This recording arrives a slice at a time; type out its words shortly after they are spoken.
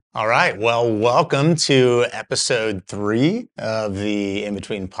All right. Well, welcome to episode 3 of the In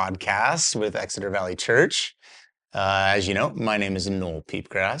Between podcast with Exeter Valley Church. As you know, my name is Noel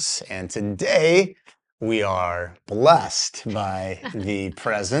Piepgrass, and today we are blessed by the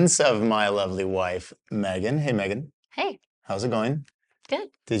presence of my lovely wife, Megan. Hey, Megan. Hey, How's it going? good.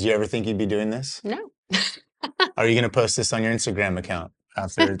 Did you ever think you'd be doing this? No. Are you going to post this on your Instagram account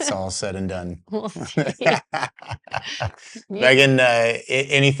after it's all said and done? We'll see. Megan,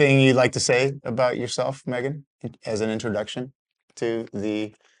 anything you'd like to say about yourself, Megan, as an introduction to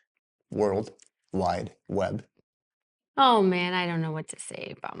the World Wide Web? Oh man, I don't know what to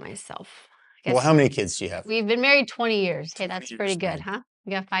say about myself. I Well, guess how many kids do you have? we've been married 20 years. Hey, 20 that's years, pretty good, man. huh?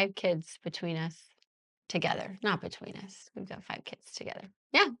 We got 5 kids between us together. Not between us. We've got 5 kids together.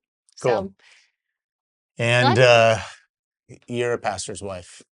 Yeah. Cool. So And blessed. you're a pastor's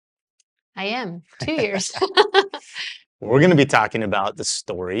wife. I am 2 years. We're going to be talking about the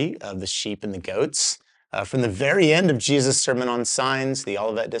story of the sheep and the goats from the very end of Jesus' Sermon on Signs, the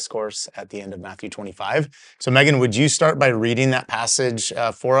Olivet Discourse at the end of Matthew 25. So, Megan, would you start by reading that passage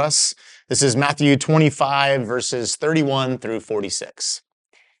for us? This is Matthew 25, verses 31 through 46.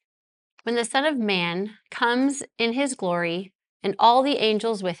 When the Son of Man comes in his glory and all the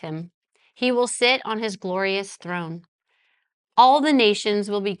angels with him, he will sit on his glorious throne. All the nations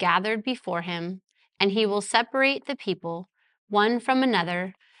will be gathered before him, and he will separate the people one from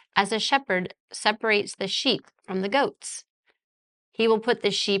another as a shepherd separates the sheep from the goats. He will put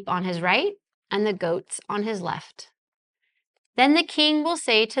the sheep on his right and the goats on his left. Then the king will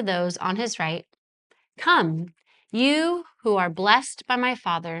say to those on his right, "Come, you who are blessed by my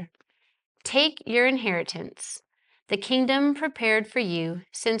Father, take your inheritance, the kingdom prepared for you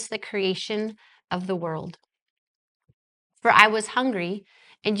since the creation of the world. For I was hungry,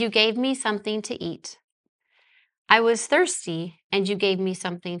 and you gave me something to eat. I was thirsty, and you gave me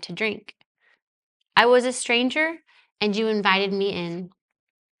something to drink. I was a stranger, and you invited me in.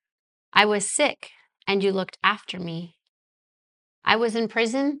 I was sick, and you looked after me. I was in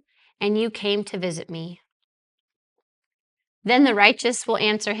prison, and you came to visit me." Then the righteous will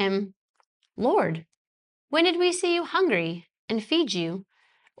answer him, "Lord, when did we see you hungry and feed you,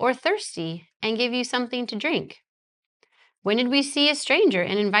 or thirsty and give you something to drink? When did we see a stranger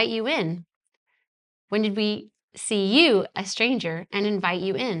and invite you in? When did we see you, a stranger, and invite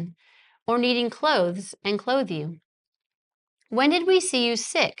you in, or needing clothes and clothe you? When did we see you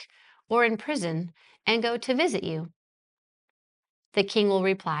sick or in prison and go to visit you?" The king will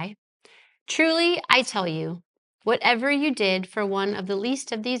reply, "Truly, I tell you, whatever you did for one of the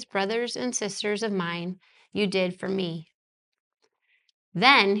least of these brothers and sisters of mine, you did for me."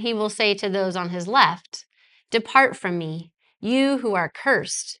 Then he will say to those on his left, "Depart from me, you who are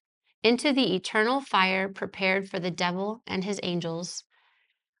cursed, into the eternal fire prepared for the devil and his angels.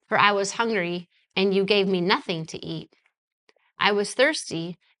 For I was hungry, and you gave me nothing to eat. I was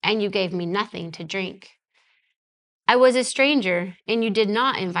thirsty, and you gave me nothing to drink. I was a stranger, and you did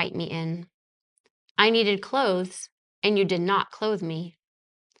not invite me in. I needed clothes, and you did not clothe me.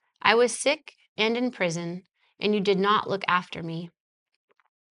 I was sick and in prison, and you did not look after me."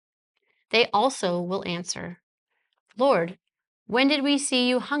 They also will answer, "Lord, when did we see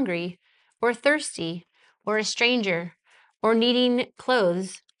you hungry, or thirsty, or a stranger, or needing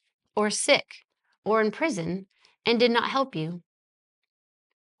clothes, or sick, or in prison, and did not help you?"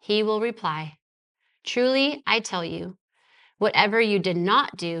 He will reply, "Truly, I tell you, whatever you did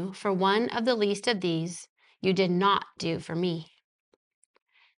not do for one of the least of these, you did not do for me."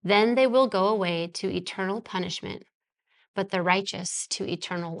 Then they will go away to eternal punishment, but the righteous to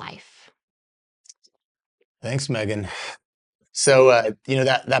eternal life. Thanks, Megan. So,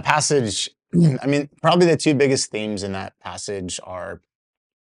 that passage, I mean, probably the two biggest themes in that passage are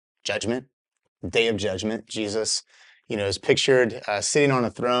judgment, day of judgment. Jesus, is pictured sitting on a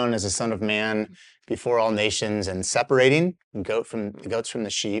throne as a son of man before all nations and separating the goats from the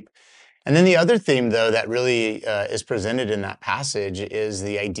sheep. And then the other theme, though, that really is presented in that passage is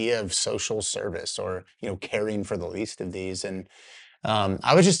the idea of social service, or caring for the least of these. And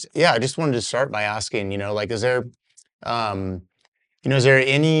I just wanted to start by asking, um, is there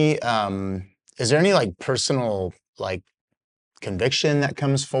any like personal like conviction that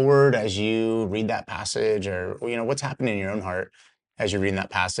comes forward as you read that passage, or what's happening in your own heart as you're reading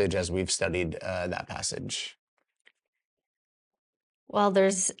that passage, as we've studied that passage? Well,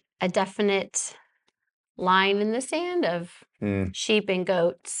 there's a definite line in the sand of Mm, sheep and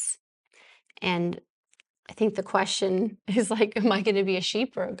goats. And I think the question is like, am I going to be a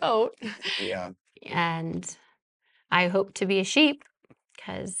sheep or a goat? yeah. And I hope to be a sheep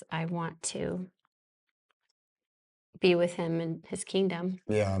because I want to be with him in his kingdom.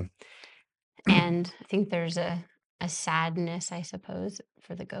 Yeah. And I think there's a sadness, I suppose,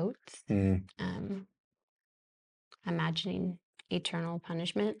 for the goats, Mm. imagining eternal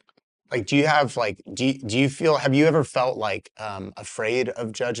punishment. Like, do you have like, do you feel, have you ever felt like afraid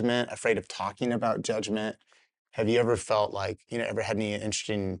of judgment, afraid of talking about judgment? Have you ever felt like, ever had any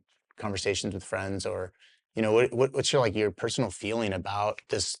interesting conversations with friends, or, what's your, like, your personal feeling about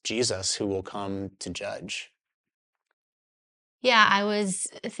this Jesus who will come to judge? Yeah, I was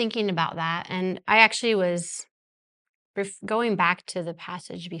thinking about that. And I actually was going back to the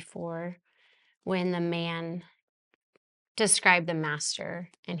passage before when the man described the master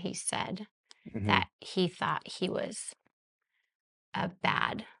and he said Hmm. that he thought he was a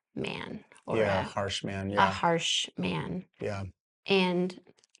bad man or Yeah, harsh man. a Yeah, harsh man. yeah. And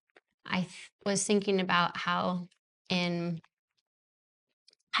I was thinking about how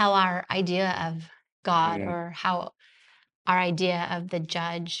our idea of God Mm. or how our idea of the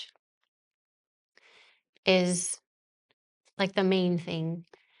judge is like the main thing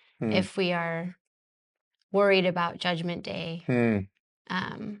Mm. if we are worried about Judgment Day. Mm.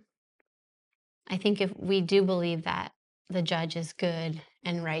 Um, I think if we do believe that the judge is good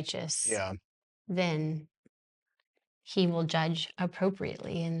and righteous, Yeah, then he will judge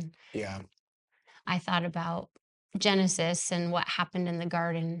appropriately. And yeah. I thought about Genesis and what happened in the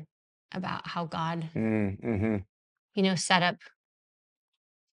garden, about how God, Mm. Hmm. set up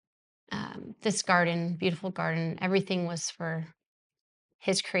this garden, beautiful garden. Everything was for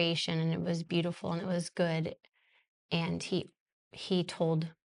his creation, and it was beautiful and it was good. And he told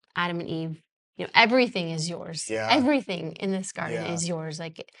Adam and Eve, everything is yours. Yeah, Everything in this garden yeah. is yours.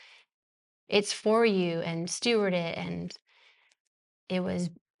 Like, it's for you, and steward it. And it was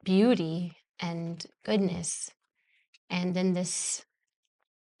beauty and goodness. And then this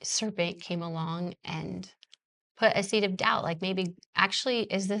serpent came along and put a seed of doubt, like, maybe actually,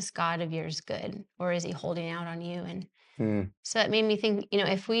 is this God of yours good, or is he holding out on you? And Mm. so it made me think,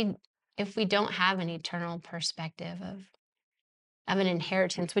 if we don't have an eternal perspective of an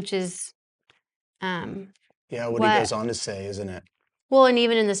inheritance, which is um Yeah, what he what goes on to say, isn't it? well, and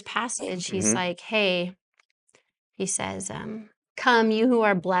even in this passage, he's Hmm. like, hey, he says, come, you who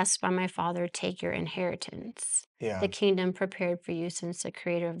are blessed by my Father, take your inheritance, Yeah, the kingdom prepared for you since the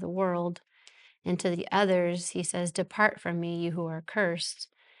creator of the world. And to the others, he says, depart from me, you who are cursed.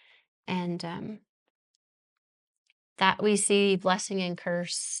 And that we see blessing and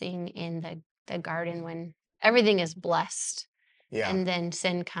cursing in the garden when everything is blessed. yeah. And then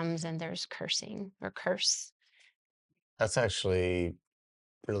sin comes and there's cursing or curse. That's actually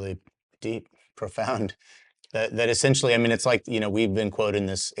really deep, profound. That essentially, I mean, it's like, we've been quoting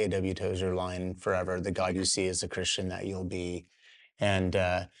this A.W. Tozer line forever: the God you see as a Christian, that you'll be. And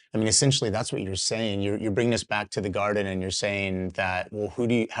I mean, essentially, that's what you're saying. You're bringing us back to the garden, and you're saying that, well,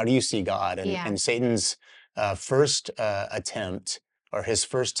 how do you see God? And Yeah. and Satan's first attempt, or his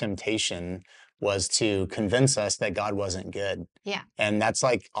first temptation, was to convince us that God wasn't good. Yeah. And that's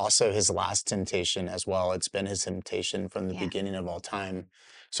like also his last temptation as well. It's been his temptation from the Yeah. beginning of all time.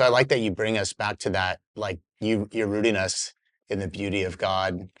 So I like that you bring us back to that. Like, you're rooting us in the beauty of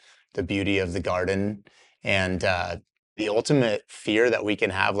God, the beauty of the garden, and the ultimate fear that we can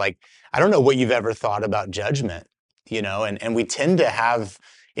have. Like, I don't know what you've ever thought about judgment, and we tend to have,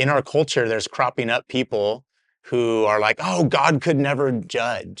 in our culture, there's cropping up people who are like, oh, God could never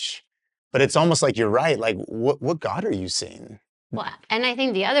judge. But it's almost like you're right. Like, what God are you seeing? Well, and I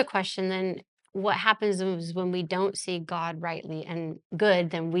think the other question then, what happens is when we don't see God rightly and good,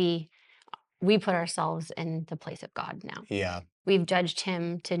 then we put ourselves in the place of God now. Yeah, We've judged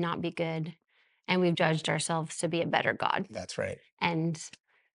him to not be good, and we've judged ourselves to be a better God. that's right. And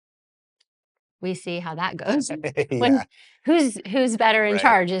we see how that goes. Yeah, When who's better in right.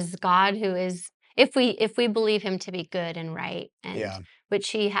 charge? Is God, who is, if we believe him to be good and right, and Yeah. which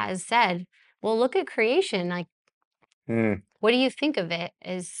he has said. Well, look at creation. Like, Mm. what do you think of it?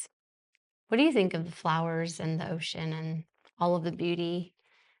 What do you think of the flowers and the ocean and all of the beauty?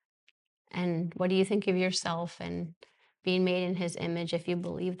 And what do you think of yourself and being made in his image, if you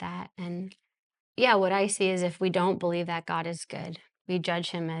believe that? And yeah, what I see is, if we don't believe that God is good, we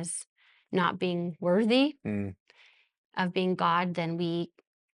judge him as not being worthy Mm. of being God, then we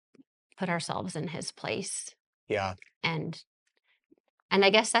put ourselves in his place. Yeah. And I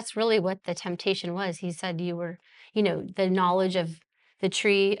guess that's really what the temptation was. He said, you were, the knowledge of the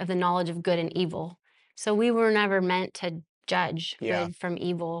tree of the knowledge of good and evil. So we were never meant to judge Yeah. good from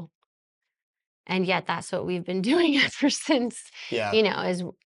evil. And yet that's what we've been doing ever since, Yeah. is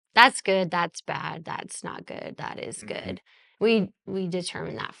that's good, that's bad, that's not good, that is Mhm. good. We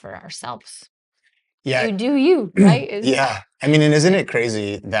determine that for ourselves. Yeah. You do you, right? Yeah. I mean, and isn't it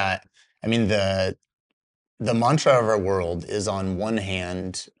crazy that, I mean, the mantra of our world is on one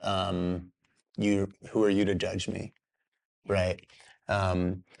hand, who are you to judge me? Right.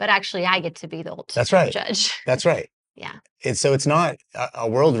 But actually, I get to be the That's ultimate right. judge. That's right. Yeah. It's not, a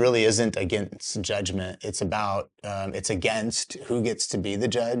world really isn't against judgment. It's about, it's against who gets to be the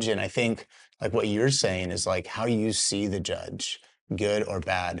judge. And I think like what you're saying is like how you see the judge, good or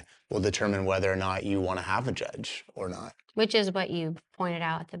bad, will determine whether or not you want to have a judge or not. Which is what you pointed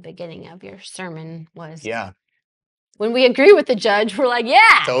out at the beginning of your sermon was Yeah, when we agree with the judge, we're like,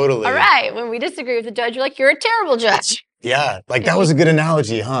 yeah, totally. all right. When we disagree with the judge, you're like, you're a terrible judge. Yeah, like that was a good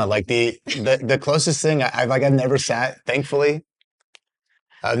analogy, huh? Like the closest thing I've never sat, thankfully,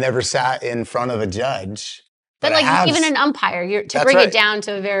 I've never sat in front of a judge, But but I like have. even an umpire, you're to That's bring it right, down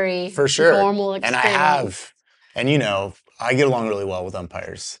to a very for sure. normal And I experience. have, and I get along really well with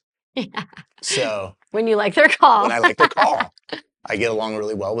umpires. Yeah. So When you like their call. when I like their call, I get along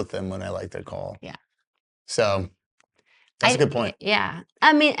really well with them when I like their call. Yeah. So that's a good point. Yeah.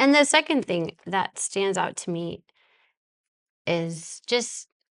 I mean, and the second thing that stands out to me is just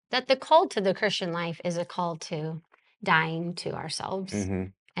that the call to the Christian life is a call to dying to ourselves. Mm-hmm.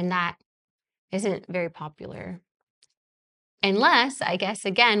 And that isn't very popular. Unless, I guess,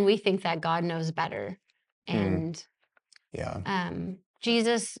 again, we think that God knows better. And Yeah.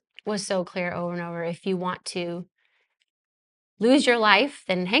 Jesus was so clear over and over. If you want to lose your life,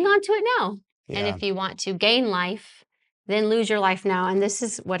 then hang on to it now. And Yeah. if you want to gain life, then lose your life now. And this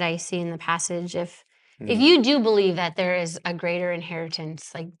is what I see in the passage. If you do believe that there is a greater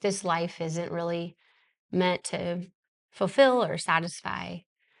inheritance, like this life isn't really meant to fulfill or satisfy,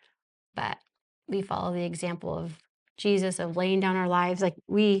 but we follow the example of Jesus of laying down our lives, like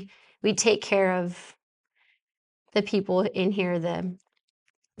we take care of the people in here, the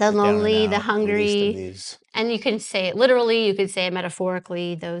down and lonely, the out, the least of hungry, these. and you can say it literally, you could say it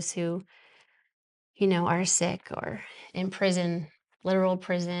metaphorically, those who are sick or in prison, literal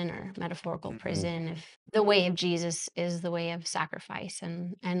prison or metaphorical prison. If the way of Jesus is the way of sacrifice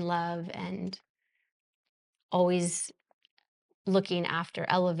and love and always looking after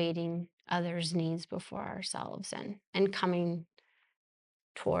elevating others' needs before ourselves and coming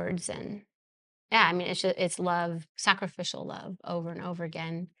towards and yeah, I mean it's love, sacrificial love over and over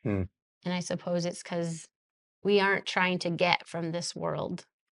again. Hmm. And I suppose it's because we aren't trying to get from this world.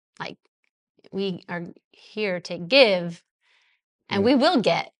 Like we are here to give and we will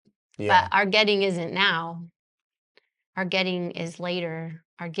get, Yeah. but our getting isn't now. Our getting is later.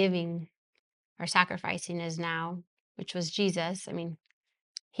 Our giving, our sacrificing is now, which was Jesus. I mean,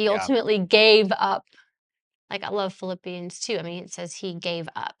 he Yeah. ultimately gave up. Like I love Philippians 2. I mean, it says he gave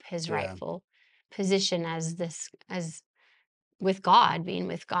up his Yeah. rightful position as with God, being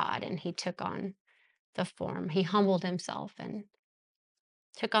with God, and he took on the form. He humbled himself and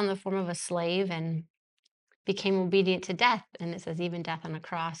took on the form of a slave and became obedient to death. And it says even death on a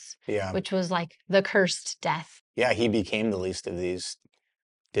cross, Yeah. which was like the cursed death. Yeah, he became the least of these,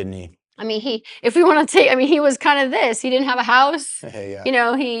 didn't he? I mean, if we want to take, I mean, he was kind of this. He didn't have a house. Yeah.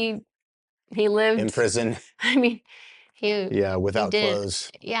 He lived In prison. I mean, without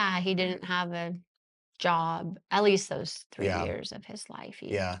clothes. Yeah, he didn't have a job, at least those 3 Yeah. years of his life.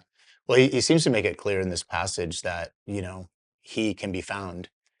 Yeah. Well, he seems to make it clear in this passage that, he can be found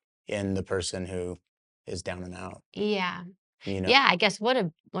in the person who is down and out. Yeah. You know? Yeah, I guess what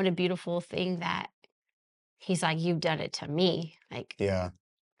a beautiful thing that he's like, you've done it to me. Like, Yeah.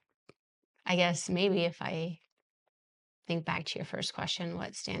 I guess maybe if I think back to your first question,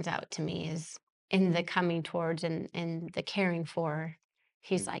 what stands out to me is in the coming towards and the caring for,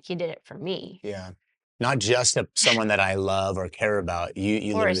 he's like, you did it for me. Yeah. Not just someone that I love or care about.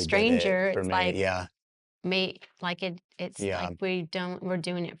 You Or a literally did it stranger, for it's me. like, Yeah. it's Yeah. like we're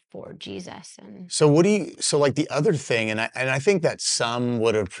doing it for Jesus. And So like the other thing, and I think that some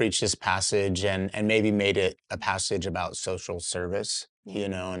would have preached this passage and maybe made it a passage about social service,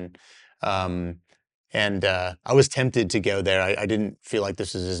 um, and I was tempted to go there. I didn't feel like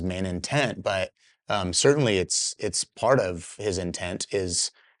this was his main intent, but certainly it's part of his intent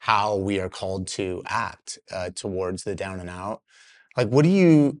is how we are called to act towards the down and out. Like, what do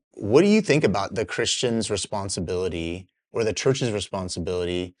you think about the Christian's responsibility or the church's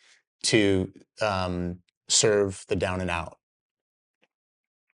responsibility to serve the down and out?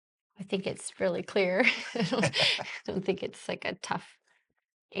 I think it's really clear. I don't think it's like a tough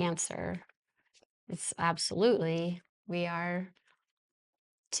answer. It's absolutely, we are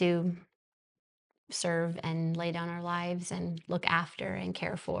to serve and lay down our lives and look after and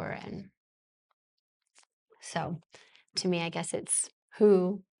care for. And so to me, I guess it's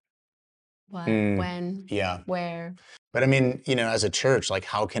who what, Mm, when, yeah. where. But I mean, as a church, like,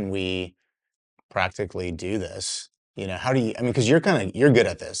 how can we practically do this? How do you, I mean, because you're good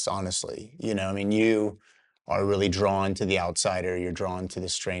at this, honestly. I mean, you are really drawn to the outsider, you're drawn to the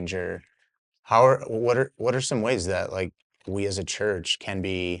stranger. What are some ways that, like, we as a church can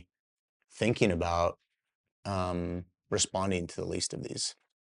be thinking about responding to the least of these?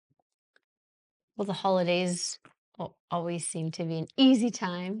 Well, the holidays always seem to be an easy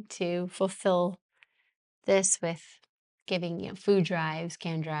time to fulfill this with giving, food drives,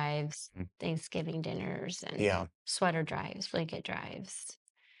 can drives, Mm. Thanksgiving dinners, and Yeah, sweater drives, blanket drives.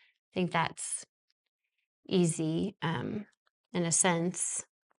 I think that's easy, in a sense.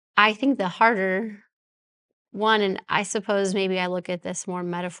 I think the harder one, and I suppose maybe I look at this more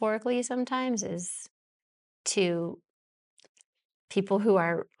metaphorically sometimes, is to people who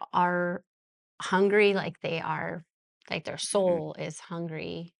are hungry, like they are, like their hmm, soul is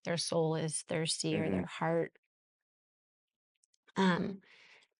hungry, their soul is thirsty, or hmm, their heart. Um,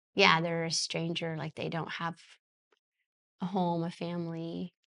 yeah, they're a stranger, like they don't have a home, a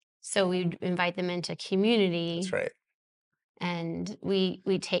family. So we invite them into that's community, right. and we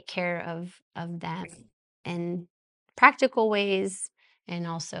take care of them in practical ways and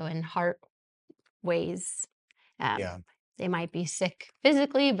also in heart ways. Um, Yeah, they might be sick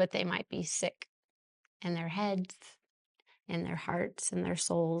physically, but they might be sick in their heads, in their hearts, in their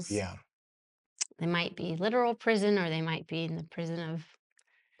souls. yeah, They might be literal prison, or they might be in the prison of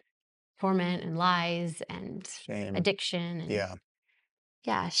torment and lies and shame. addiction and, Yeah,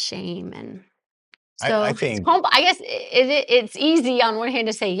 yeah, shame. And I so think, I guess it's easy on one hand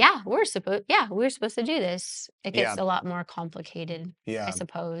to say, yeah, we're supposed to do this. It yeah, gets a lot more complicated, I yeah,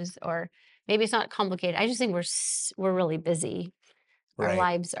 suppose, or maybe it's not complicated. I just think we're really busy. Our right,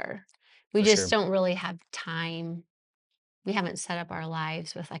 lives are. We for just sure. don't really have time. We haven't set up our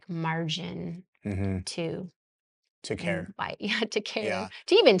lives with like margin Hmm. to To care. invite, yeah, to care, Yeah,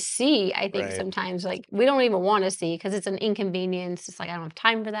 to even see. I think right. sometimes like we don't even want to see because it's an inconvenience. It's like I don't have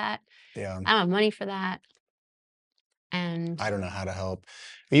time for that. Yeah. I don't have money for that. And I don't know how to help.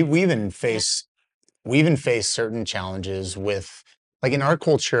 We even yeah. face certain challenges with, like, in our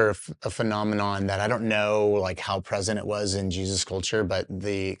culture, a phenomenon that I don't know, like, how present it was in Jesus' culture, but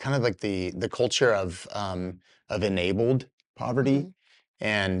the kind of like the culture of enabled poverty Mhm.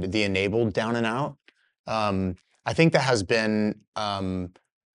 and the enabled down and out. Um, I think that has been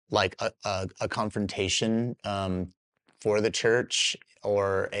like a confrontation for the church,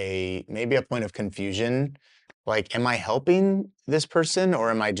 or a maybe a point of confusion. Like, am I helping this person,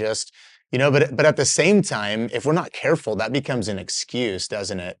 or am I just, but at the same time, if we're not careful, that becomes an excuse,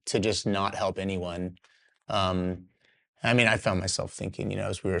 doesn't it, to just not help anyone. Um, I mean, I found myself thinking,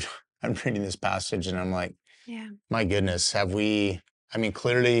 as we were, I'm reading this passage, and I'm like, Yeah. my goodness, I mean,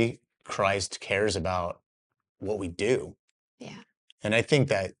 clearly Christ cares about what we do. Yeah. And I think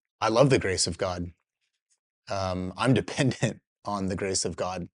that I love the grace of God. I'm dependent on the grace of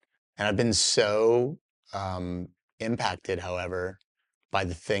God. And I've been so um, impacted, however, by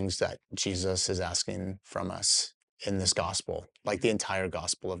the things that Jesus is asking from us in this gospel, like the entire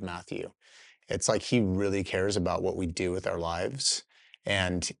gospel of Matthew. It's like he really cares about what we do with our lives.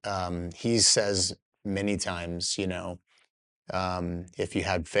 And he says many times, if you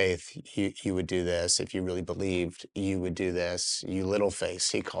had faith, you would do this. If you really believed, you would do this. You little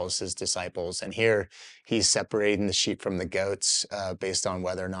face, he calls his disciples. And here he's separating the sheep from the goats based on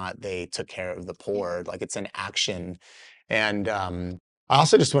whether or not they took care of the Yeah. poor. Like, it's an action. And I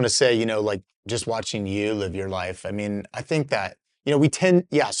also just want to say, like, just watching you live your life, I mean, I think that,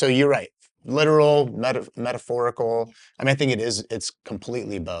 yeah, so you're right. Literal, metaphorical. Yeah. I mean, I think it's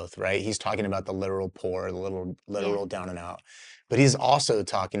completely both, right? He's talking about the literal poor, the Yeah. literal down and out, but he's also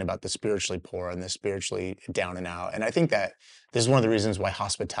talking about the spiritually poor and the spiritually down and out. And I think that this is one of the reasons why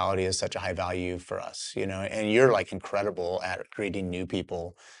hospitality is such a high value for us, and you're, like, incredible at greeting new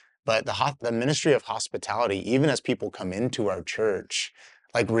people. But the ministry of hospitality, even as people come into our church,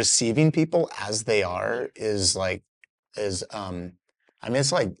 like, receiving people as they Yeah. are is like, is, I mean,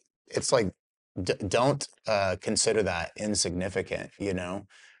 it's like, don't consider that insignificant,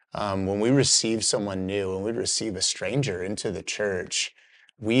 when we receive someone new, when we receive a stranger into the church,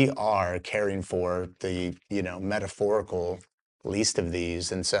 we are caring for the, metaphorical least of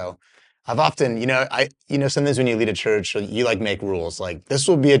these. And so I've often, sometimes when you lead a church, you, like, make rules, like, this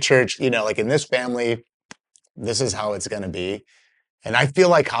will be a church, like, in this family, this is how it's going to be. And I feel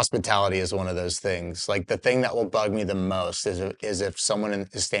like hospitality is one of those things. Like, the thing that will bug me the most is if someone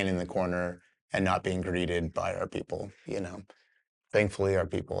is standing in the corner and not being greeted by our people. Thankfully, our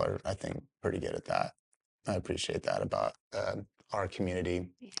people are, I think, pretty good at that. I appreciate that about our community.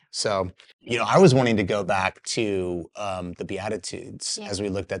 Yeah. So, I was wanting to go back to the Beatitudes Yeah. as we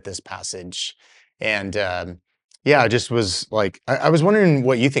looked at this passage. And yeah, I just was like, I was wondering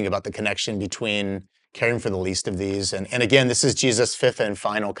what you think about the connection between caring for the least of these. And again, this is Jesus' fifth and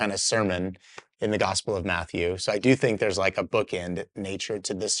final kind of sermon in the Gospel of Matthew. So I do think there's like a bookend nature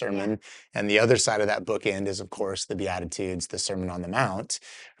to this Yeah. sermon. And the other side of that bookend is, of course, the Beatitudes, the Sermon on the Mount,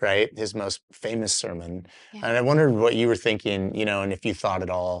 right? His most famous sermon. Yeah. And I wondered what you were thinking, and if you thought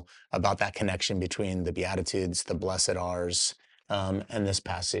at all about that connection between the Beatitudes, the Blessed R's, and this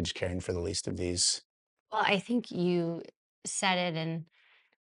passage, caring for the least of these. Well, I think you said it, and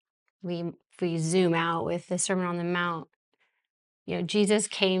if we zoom out with the Sermon on the Mount, Jesus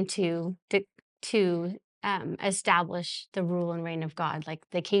came to establish the rule and reign of God, like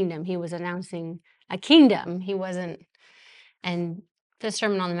the kingdom. He was announcing a kingdom. He wasn't, and the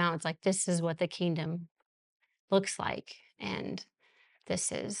Sermon on the Mount, it's like, this is what the kingdom looks like, and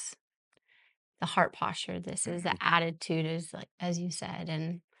this is the heart posture. This is the attitude, is like, as you said,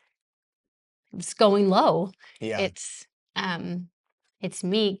 and it's going low. Yeah, It's it's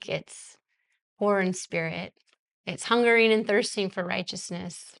meek. It's poor in spirit. It's hungering and thirsting for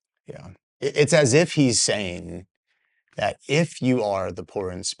righteousness. yeah. It's as if he's saying that if you are the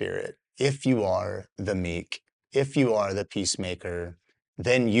poor in spirit, if you are the meek, if you are the peacemaker,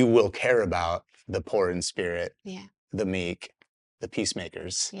 then you will care about the poor in spirit, Yeah. the meek, the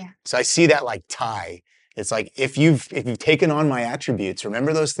peacemakers. Yeah. So I see that like tie. It's like if you've taken on my attributes,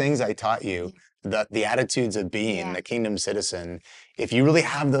 remember those things I taught you, the attitudes of being Yeah. the kingdom citizen. If you really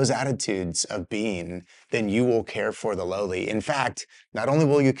have those attitudes of being, then you will care for the lowly. In fact, not only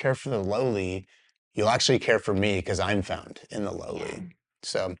will you care for the lowly, you'll actually care for me because I'm found in the lowly. Yeah.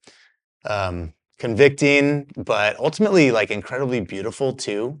 So convicting, but ultimately like incredibly beautiful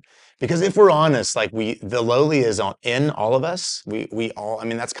too. Because if we're honest, like the lowly is in all of us. We all, I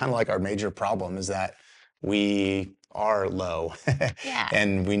mean, that's kind of like our major problem is that we are low Yeah.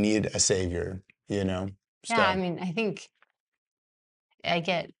 and we need a savior, Yeah. So I mean, I think I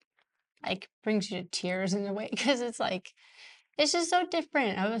get like brings you to tears in a way, because it's like, it's just so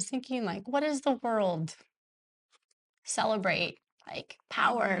different. I was thinking, like, what does the world celebrate? Like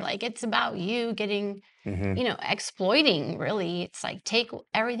power, like it's about you getting, mhm, exploiting, really. It's like, take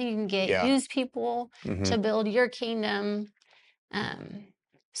everything you can get, yeah, use people mhm, to build your kingdom,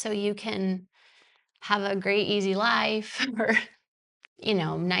 so you can have a great, easy life, or,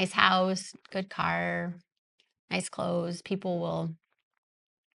 nice house, good car, nice clothes. People will,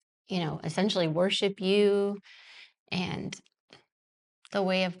 essentially worship you. And the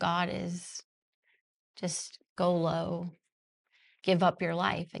way of God is just go low, give up your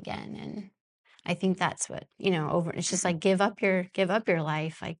life again. And I think that's what, it's just like, give up your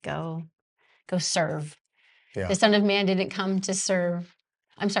life, like go serve. yeah. The Son of Man didn't come to serve.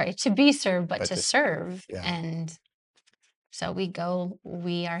 I'm sorry, to be served, but But to to serve. yeah, And so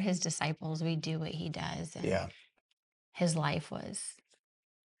we are his disciples. We do what he does. And yeah, his life was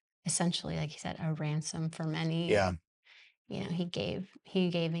essentially, like he said, a ransom for many. yeah, And, he gave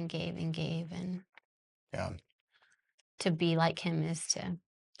and gave and gave. And yeah. to be like him is to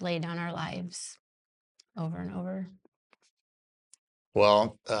lay down our lives over and over.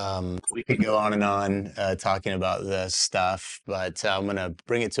 Well, we could go on and on talking about this stuff, but I'm going to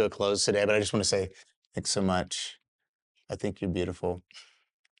bring it to a close today. But I just want to say thanks so much. I think you're beautiful,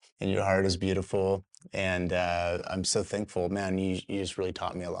 and your heart is beautiful, and I'm so thankful, man. You just really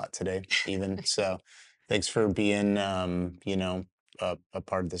taught me a lot today, even so. Thanks for being, a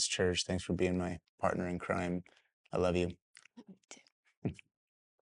part of this church. Thanks for being my partner in crime. I love you.